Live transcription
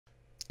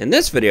In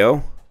this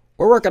video,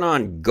 we're working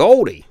on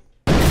Goldie,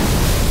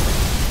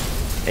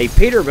 a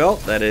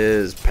Peterbilt that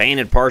is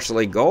painted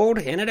partially gold,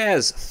 and it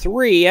has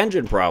 3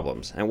 engine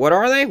problems. And what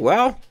are they?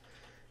 Well,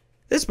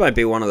 this might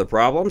be one of the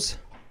problems,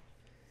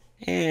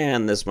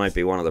 and this might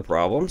be one of the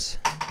problems,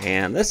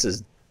 and this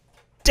is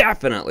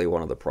definitely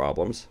one of the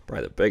problems,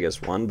 probably the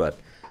biggest one. But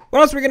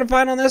what else are we going to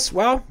find on this?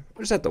 Well,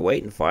 we'll just have to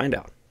wait and find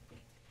out.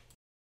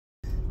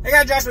 Hey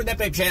guys, Josh with That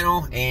Babe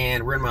Channel,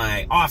 and we're in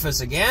my office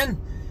again.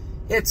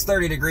 It's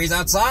 30 degrees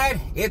outside.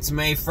 It's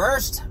May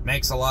 1st.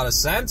 Makes a lot of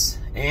sense.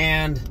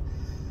 And,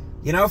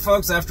 you know,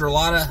 folks, after a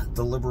lot of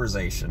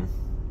deliberating,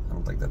 I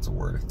don't think that's a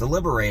word,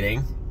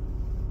 deliberating,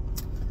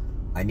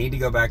 I need to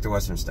go back to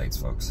Western States,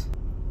 folks.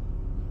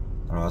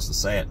 I don't know how else to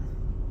say it.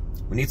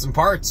 We need some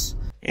parts.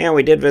 And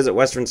we did visit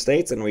Western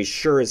States, and we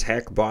sure as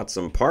heck bought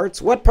some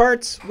parts. What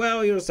parts?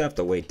 Well, you'll just have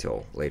to wait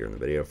till later in the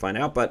video to find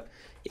out. But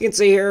you can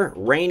see here,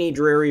 rainy,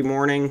 dreary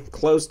morning,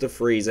 close to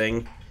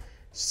freezing.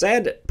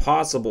 Said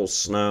possible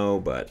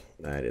snow, but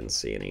I didn't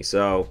see any.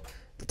 So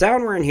the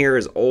town we're in here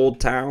is Old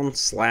Town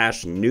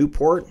 /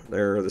 Newport.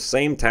 They're the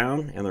same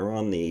town, and they're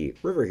on the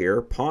river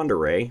here,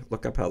 Ponderay.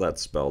 Look up how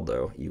that's spelled,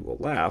 though. You will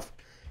laugh.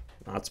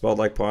 Not spelled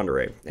like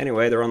Ponderay.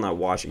 Anyway, they're on the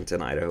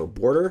Washington-Idaho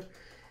border,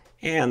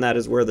 and that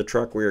is where the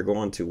truck we are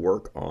going to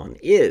work on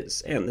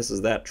is. And this is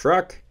that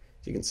truck.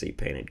 As you can see,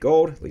 painted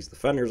gold. At least the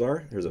fenders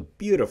are. There's a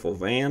beautiful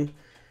van.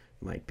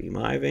 Might be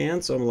my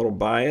van, so I'm a little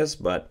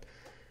biased, but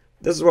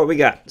this is what we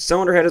got.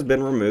 Cylinder head has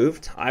been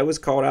removed. I was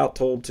called out,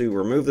 told to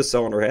remove the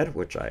cylinder head,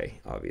 which I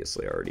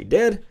obviously already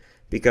did,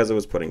 because it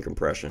was putting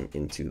compression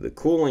into the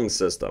cooling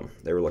system.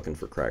 They were looking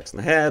for cracks in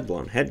the head,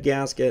 blown head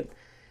gasket,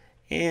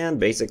 and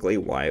basically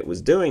why it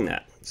was doing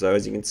that. So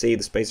as you can see,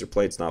 the spacer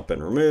plate's not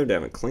been removed. I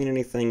haven't cleaned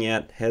anything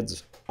yet.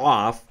 Head's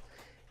off.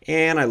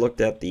 And I looked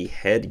at the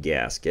head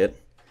gasket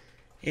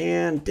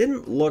and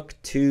didn't look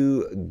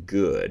too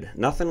good.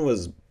 Nothing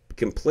was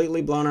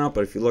completely blown out,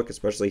 but if you look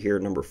especially here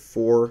at number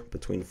 4,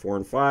 between 4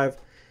 and 5,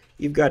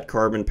 you've got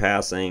carbon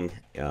passing,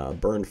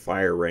 burned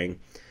fire ring.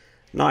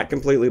 Not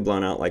completely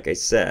blown out like I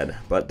said,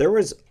 but there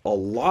was a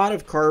lot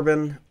of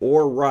carbon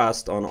or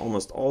rust on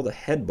almost all the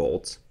head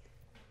bolts,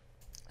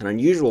 an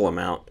unusual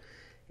amount,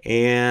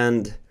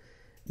 and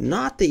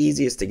not the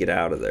easiest to get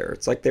out of there.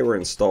 It's like they were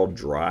installed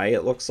dry,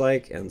 it looks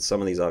like, and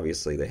some of these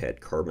obviously they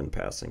had carbon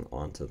passing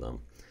onto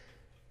them.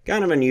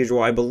 Kind of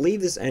unusual. I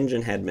believe this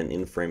engine had been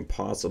in frame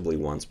possibly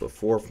once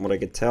before. From what I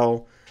could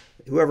tell,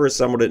 whoever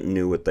assembled it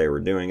knew what they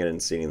were doing. I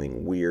didn't see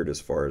anything weird as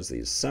far as the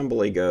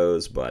assembly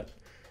goes, but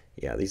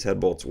yeah, these head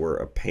bolts were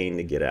a pain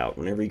to get out.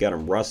 Whenever you got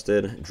them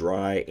rusted,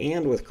 dry,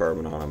 and with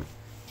carbon on them,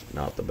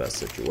 not the best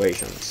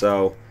situation.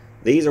 So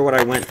these are what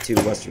I went to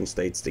Western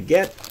States to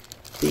get.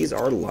 These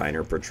are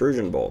liner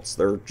protrusion bolts.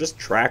 They're just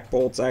track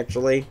bolts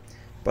actually,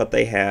 but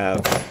they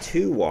have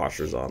 2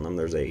 washers on them.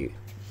 There's a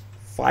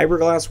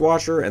fiberglass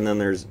washer, and then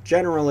there's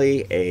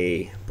generally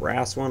a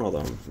brass one,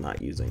 although I'm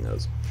not using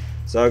those.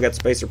 So I've got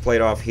spacer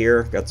plate off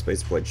here, got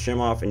spacer plate shim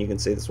off, and you can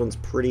see this one's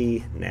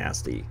pretty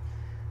nasty.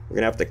 We're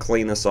gonna have to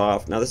clean this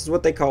off. Now this is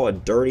what they call a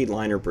dirty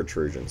liner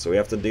protrusion. So we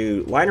have to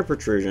do liner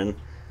protrusion,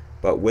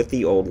 but with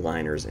the old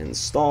liners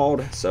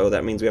installed. So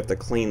that means we have to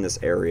clean this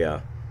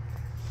area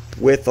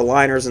with the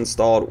liners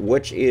installed,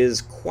 which is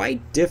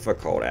quite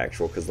difficult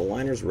actually, because the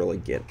liners really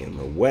get in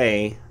the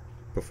way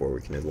before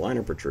we can do the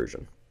liner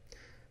protrusion.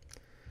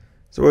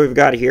 So what we've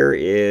got here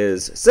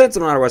is, since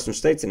I'm not at Western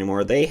States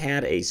anymore, they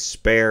had a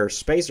spare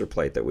spacer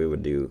plate that we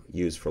would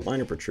use for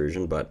liner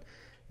protrusion, but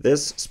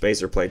this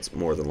spacer plate's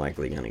more than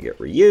likely going to get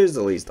reused.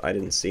 At least I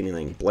didn't see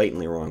anything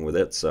blatantly wrong with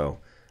it, so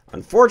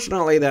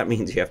unfortunately that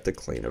means you have to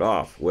clean it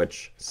off,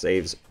 which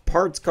saves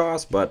parts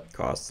cost, but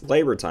costs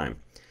labor time.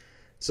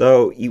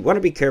 So you want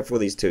to be careful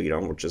with these too. You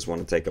don't just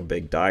want to take a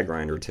big die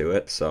grinder to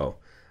it. So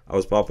I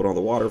was popping all the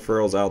water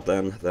furrows out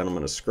then I'm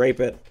going to scrape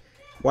it,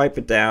 wipe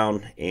it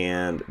down,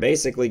 and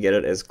basically get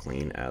it as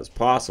clean as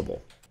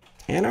possible.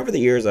 And over the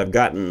years I've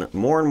gotten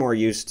more and more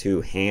used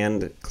to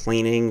hand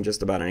cleaning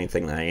just about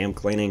anything that I am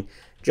cleaning.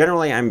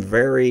 Generally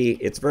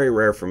it's very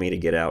rare for me to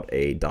get out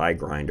a die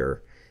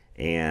grinder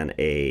and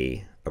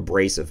a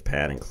abrasive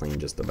pad and clean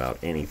just about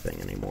anything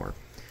anymore.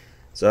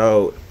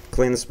 So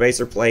clean the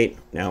spacer plate.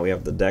 Now we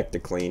have the deck to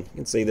clean. You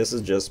can see this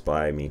is just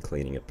by me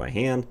cleaning it by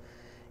hand.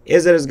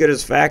 Is it as good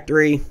as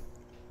factory?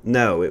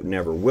 No, it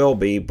never will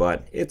be,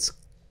 but it's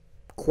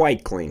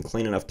quite clean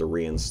enough to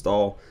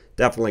reinstall,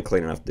 definitely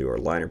clean enough to do our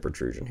liner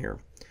protrusion here.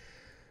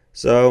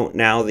 So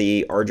now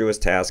the arduous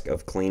task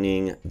of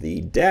cleaning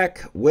the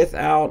deck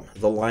without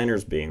the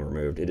liners being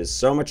removed. It is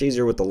so much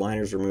easier with the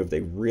liners removed.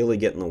 They really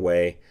get in the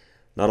way.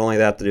 Not only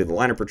that, to do the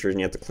liner protrusion,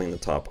 you have to clean the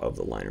top of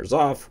the liners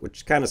off,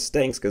 which kind of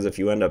stinks because if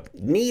you end up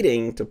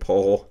needing to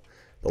pull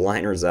the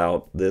liners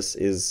out, this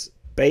is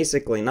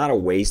basically not a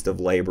waste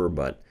of labor,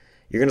 but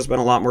you're going to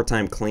spend a lot more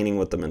time cleaning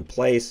with them in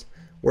place.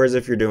 Whereas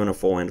if you're doing a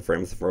full end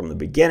frame from the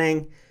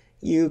beginning,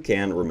 you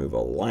can remove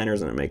all the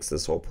liners, and it makes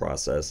this whole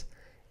process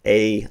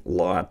a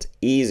lot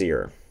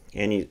easier.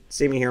 And you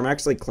see me here, I'm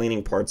actually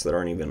cleaning parts that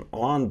aren't even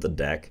on the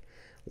deck,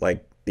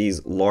 like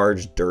these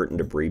large dirt and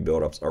debris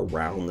buildups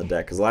around the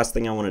deck, because the last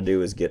thing I want to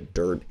do is get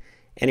dirt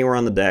anywhere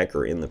on the deck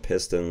or in the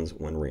pistons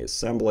when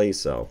reassembly,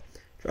 so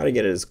try to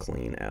get it as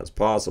clean as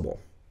possible.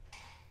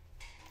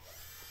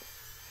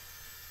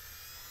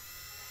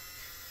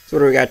 So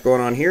what do we got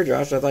going on here,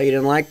 Josh? I thought you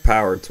didn't like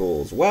power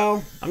tools.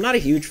 Well, I'm not a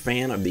huge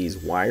fan of these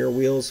wire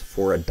wheels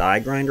for a die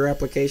grinder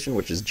application,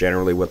 which is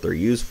generally what they're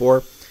used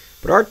for.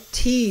 But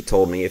RT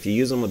told me if you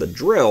use them with a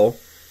drill,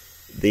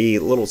 the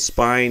little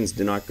spines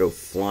do not go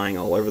flying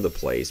all over the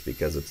place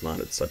because it's not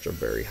at such a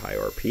very high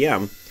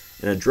RPM.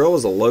 And a drill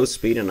is a low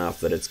speed enough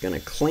that it's going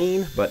to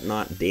clean but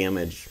not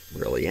damage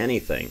really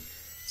anything.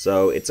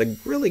 So it's a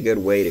really good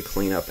way to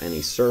clean up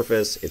any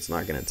surface. It's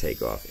not going to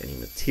take off any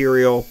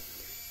material.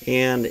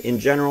 And in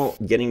general,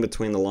 getting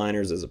between the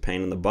liners is a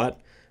pain in the butt,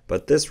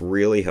 but this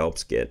really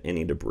helps get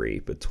any debris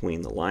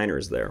between the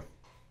liners there.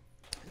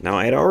 Now,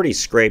 I had already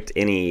scraped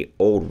any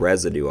old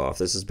residue off.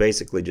 This is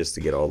basically just to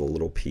get all the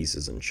little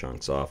pieces and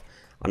chunks off.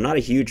 I'm not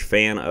a huge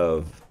fan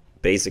of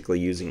basically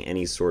using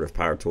any sort of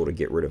power tool to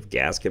get rid of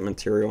gasket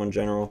material in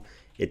general.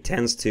 It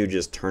tends to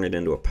just turn it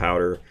into a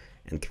powder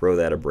and throw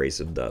that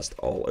abrasive dust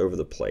all over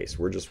the place.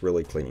 We're just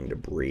really cleaning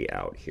debris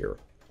out here.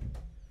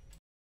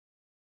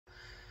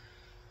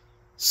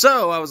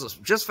 So I was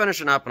just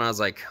finishing up and I was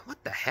like,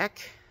 what the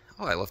heck?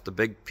 Oh, I left a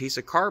big piece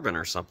of carbon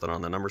or something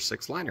on the number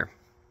 6 liner.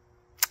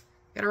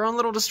 Got our own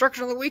little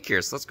destruction of the week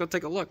here, so let's go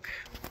take a look.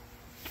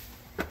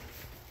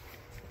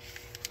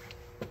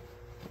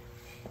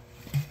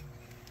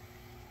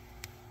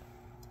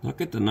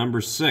 Look at the number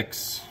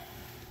 6.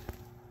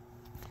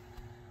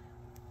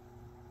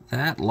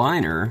 That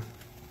liner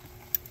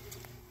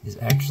is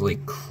actually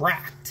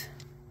cracked.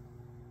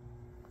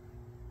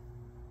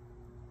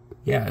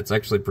 Yeah, it's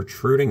actually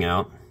protruding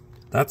out.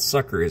 That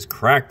sucker is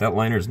cracked. That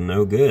liner's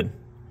no good.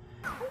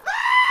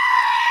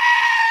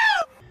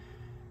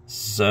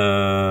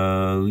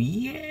 So,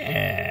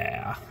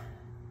 yeah.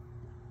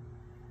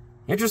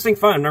 Interesting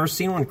find. I've never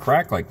seen one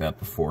crack like that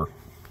before.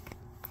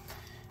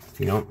 If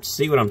you don't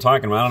see what I'm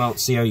talking about, I don't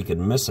see how you could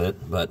miss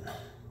it, but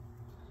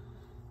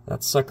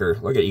that sucker,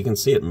 look at it, you can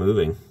see it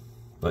moving.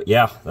 But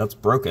yeah, that's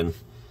broken.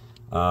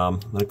 I'm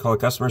going to call the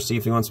customer, see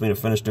if he wants me to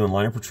finish doing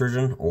liner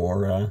protrusion,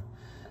 or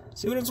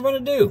see what it's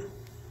going to do.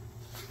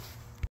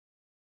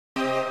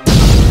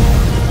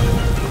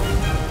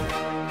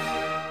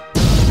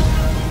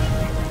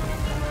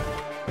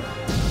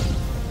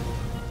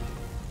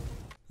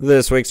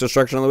 This week's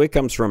destruction of the week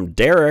comes from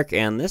Derek,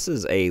 and this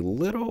is a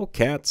little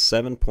Cat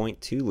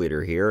 7.2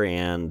 liter here,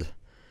 and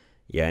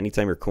yeah,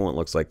 anytime your coolant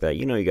looks like that,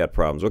 you know you got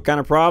problems. What kind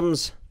of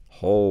problems?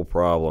 Hole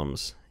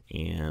problems.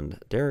 And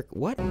Derek,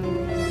 what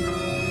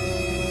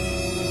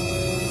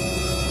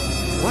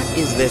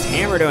is this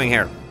hammer doing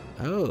here?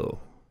 Oh,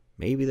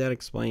 maybe that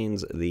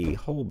explains the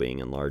hole being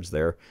enlarged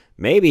there.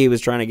 Maybe he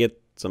was trying to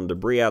get some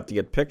debris out to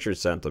get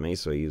pictures sent to me,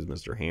 so he used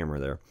Mr. Hammer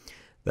there.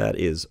 That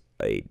is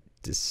a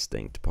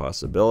distinct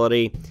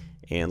possibility.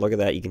 And look at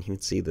that, you can even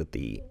see that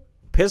the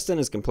piston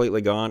is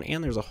completely gone,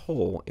 and there's a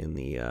hole in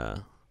the,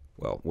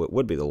 well, what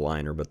would be the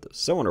liner, but the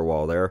cylinder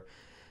wall there.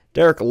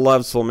 Derek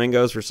loves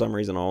flamingos for some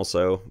reason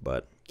also,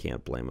 but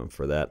can't blame him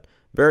for that.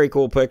 Very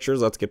cool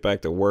pictures. Let's get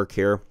back to work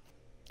here.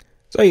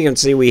 So you can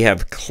see we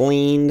have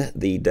cleaned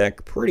the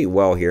deck pretty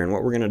well here, and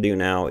what we're going to do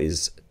now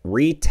is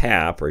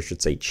re-tap, or I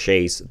should say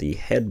chase, the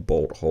head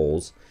bolt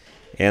holes.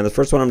 And the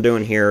first one I'm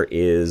doing here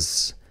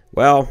is,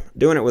 well,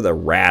 doing it with a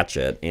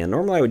ratchet, and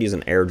normally I would use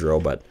an air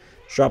drill, but the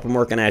shop I'm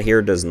working at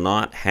here does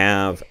not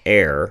have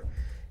air,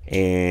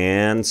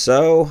 and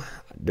so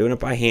doing it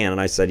by hand.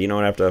 And I said, you know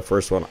what, after the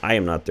first one, I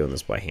am not doing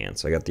this by hand.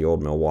 So I got the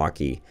old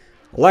Milwaukee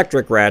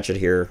electric ratchet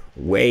here.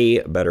 Way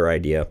better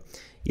idea.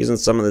 Using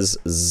some of this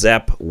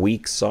Zepp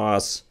weak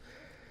sauce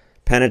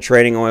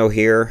penetrating oil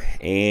here,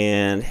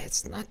 and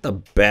it's not the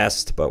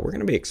best, but we're going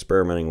to be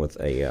experimenting with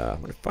a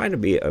what I find to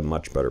be a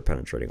much better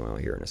penetrating oil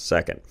here in a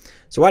second.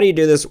 So why do you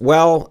do this?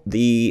 Well,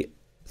 the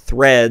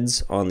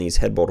threads on these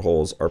head bolt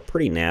holes are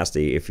pretty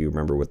nasty if you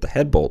remember what the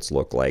head bolts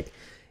look like.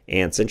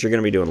 And since you're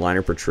going to be doing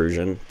liner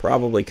protrusion,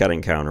 probably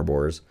cutting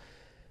counterbores,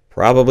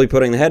 probably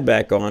putting the head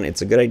back on,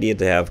 it's a good idea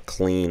to have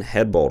clean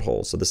head bolt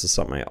holes. So this is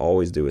something I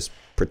always do, is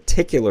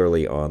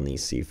particularly on the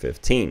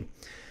C15.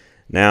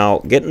 Now,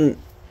 getting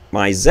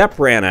my Zepp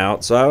ran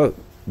out, so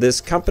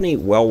this company,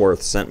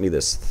 Wellworth, sent me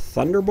this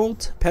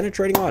Thunderbolt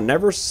penetrating oil. I've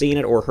never seen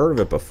it or heard of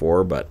it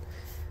before, but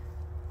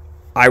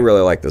I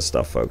really like this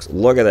stuff, folks.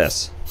 Look at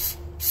this.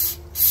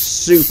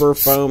 Super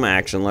foam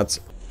action. Let's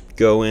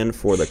go in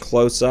for the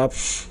close-up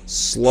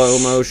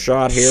slow-mo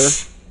shot here.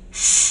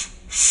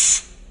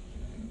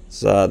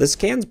 So this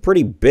can's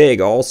pretty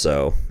big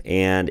also,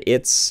 and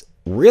it's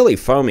really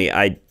foamy.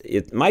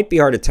 It might be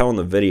hard to tell in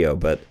the video,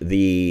 but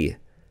the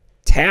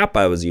tap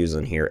I was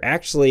using here,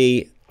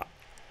 actually,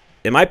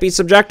 it might be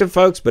subjective,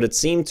 folks, but it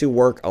seemed to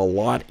work a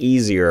lot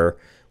easier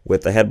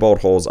with the head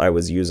bolt holes. I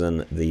was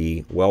using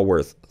the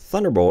Wellworth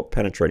Thunderbolt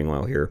penetrating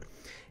oil here.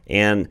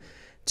 And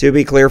to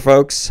be clear,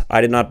 folks,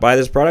 I did not buy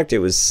this product. It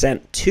was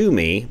sent to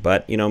me,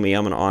 but you know me,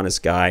 I'm an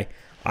honest guy.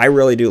 I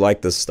really do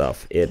like this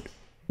stuff. It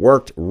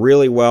Worked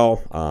really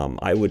well.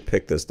 I would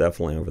pick this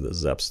definitely over the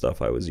Zepp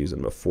stuff I was using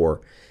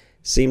before.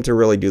 Seemed to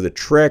really do the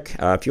trick.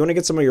 If you want to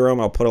get some of your own,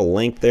 I'll put a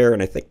link there,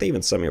 and I think they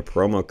even sent me a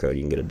promo code.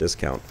 You can get a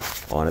discount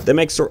on it. They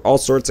make all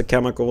sorts of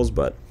chemicals,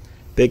 but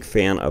big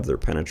fan of their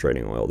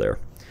penetrating oil there.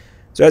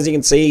 So as you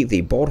can see,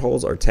 the bolt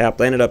holes are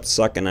tapped. I ended up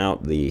sucking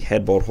out the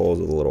head bolt holes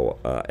with a little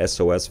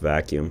SOS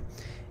vacuum.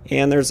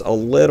 And there's a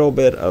little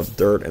bit of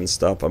dirt and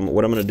stuff.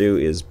 What I'm going to do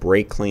is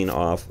brake clean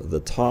off the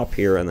top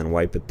here and then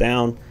wipe it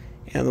down.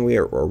 And then we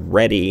are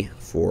ready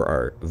for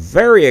our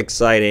very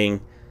exciting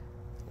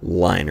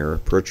liner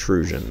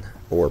protrusion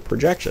or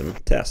projection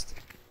test.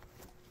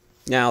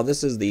 Now,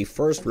 this is the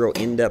first real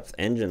in-depth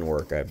engine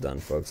work I've done,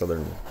 folks, other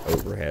than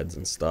overheads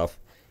and stuff.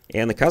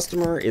 And the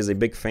customer is a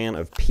big fan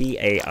of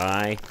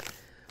PAI,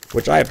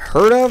 which I've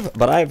heard of,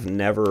 but I've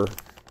never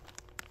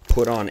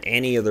put on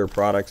any of their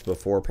products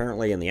before.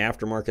 Apparently, in the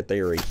aftermarket, they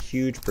are a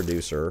huge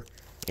producer.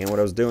 And what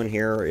I was doing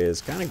here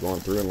is kind of going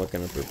through and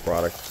looking at their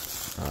product.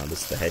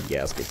 This is the head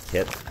gasket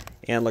kit,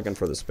 and looking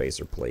for the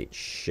spacer plate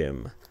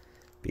shim,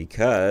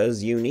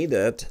 because you need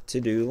it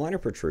to do liner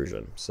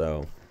protrusion.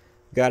 So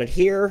got it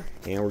here,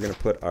 and we're going to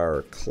put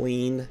our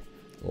cleaned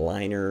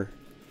liner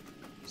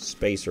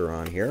spacer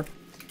on here,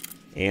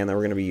 and then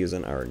we're going to be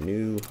using our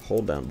new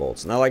hold down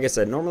bolts. Now, like I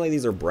said, normally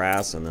these are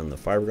brass, and then the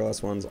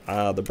fiberglass ones,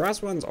 the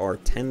brass ones are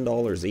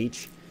 $10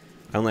 each.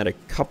 I only had a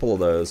couple of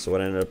those, so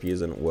what I ended up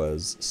using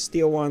was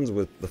steel ones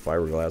with the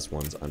fiberglass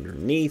ones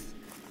underneath.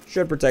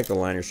 Should protect the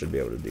liner, should be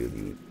able to do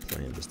the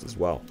plan just as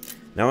well.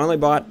 Now, I only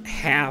bought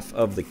half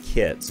of the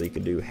kit, so you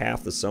could do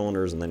half the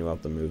cylinders, and then you'll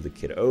have to move the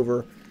kit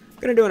over. I'm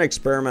going to do an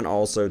experiment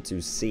also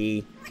to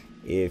see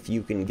if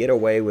you can get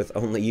away with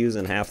only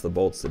using half the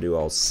bolts to do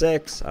all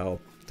 6.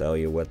 I'll tell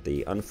you what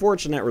the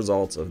unfortunate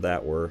results of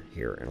that were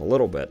here in a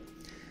little bit.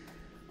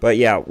 But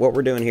yeah, what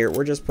we're doing here,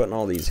 we're just putting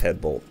all these head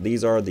bolts.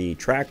 These are the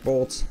track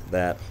bolts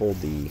that hold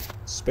the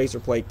spacer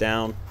plate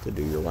down to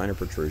do your liner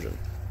protrusion.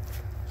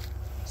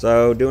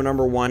 So doing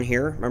number 1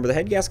 here. Remember, the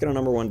head gasket on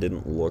number 1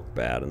 didn't look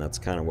bad, and that's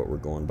kind of what we're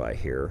going by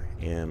here.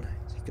 And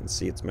as you can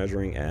see, it's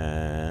measuring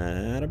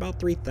at about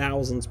 3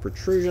 thousandths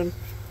protrusion,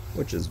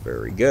 which is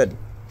very good.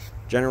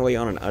 Generally,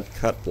 on an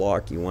uncut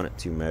block, you want it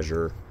to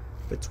measure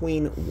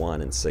between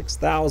 1 and 6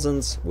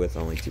 thousandths, with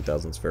only 2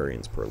 thousandths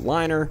variance per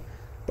liner.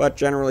 But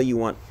generally, you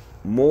want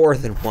more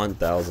than 1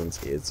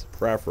 thousandths is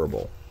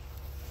preferable.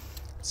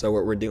 So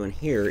what we're doing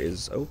here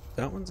is, oh,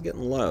 that one's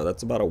getting low.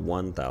 That's about a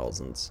 1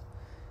 thousandths.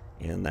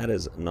 And that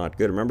is not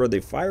good. Remember,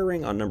 the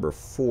firing on number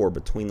 4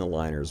 between the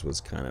liners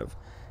was kind of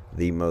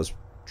the most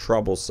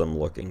troublesome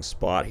looking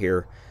spot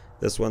here.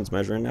 This one's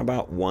measuring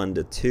about 1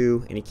 to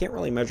 2, and you can't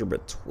really measure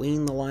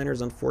between the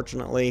liners,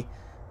 unfortunately,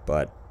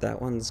 but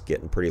that one's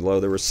getting pretty low.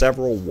 There were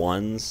several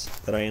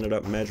 1s that I ended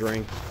up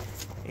measuring,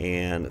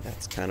 and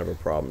that's kind of a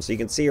problem. So you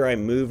can see here I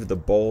moved the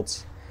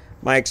bolts.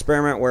 My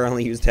experiment where I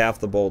only used half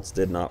the bolts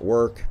did not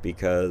work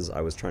because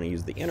I was trying to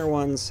use the inner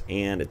ones,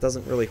 and it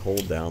doesn't really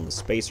hold down the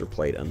spacer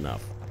plate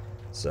enough.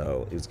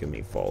 So it was giving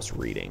me false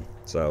reading.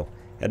 So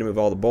had to move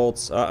all the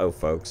bolts. Uh-oh,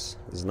 folks.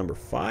 This is number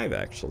 5,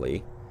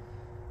 actually.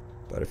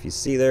 But if you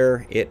see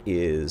there, it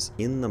is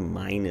in the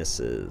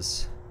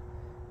minuses.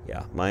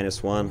 Yeah,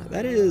 -1.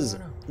 That is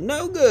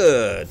no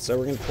good. So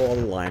we're going to pull all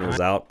the liners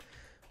out,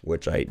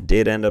 which I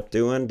did end up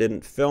doing.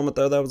 Didn't film it,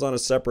 though. That was on a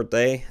separate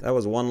day. That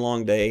was one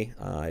long day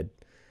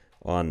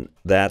on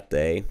that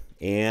day.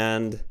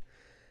 And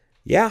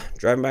yeah,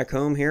 driving back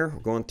home here.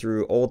 We're going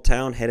through Old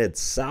Town, headed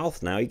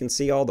south now. You can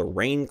see all the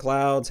rain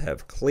clouds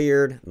have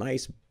cleared.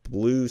 Nice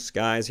blue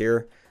skies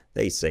here.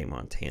 They say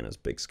Montana's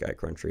big sky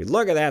country.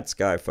 Look at that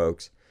sky,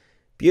 folks.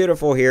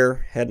 Beautiful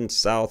here. Heading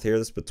south here.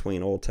 This is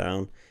between Old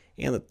Town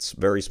and the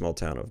very small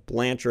town of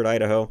Blanchard,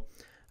 Idaho.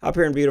 Up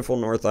here in beautiful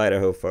North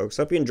Idaho, folks.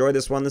 Hope you enjoyed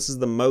this one. This is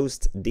the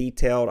most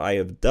detailed I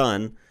have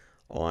done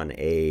on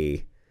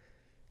a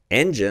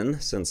engine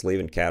since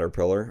leaving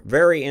Caterpillar.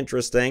 Very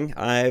interesting.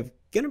 I'm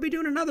going to be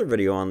doing another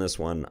video on this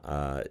one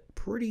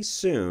pretty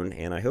soon,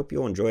 and I hope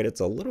you'll enjoy it. It's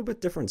a little bit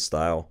different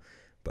style,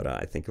 but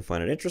I think you'll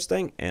find it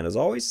interesting. And as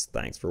always,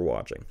 thanks for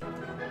watching.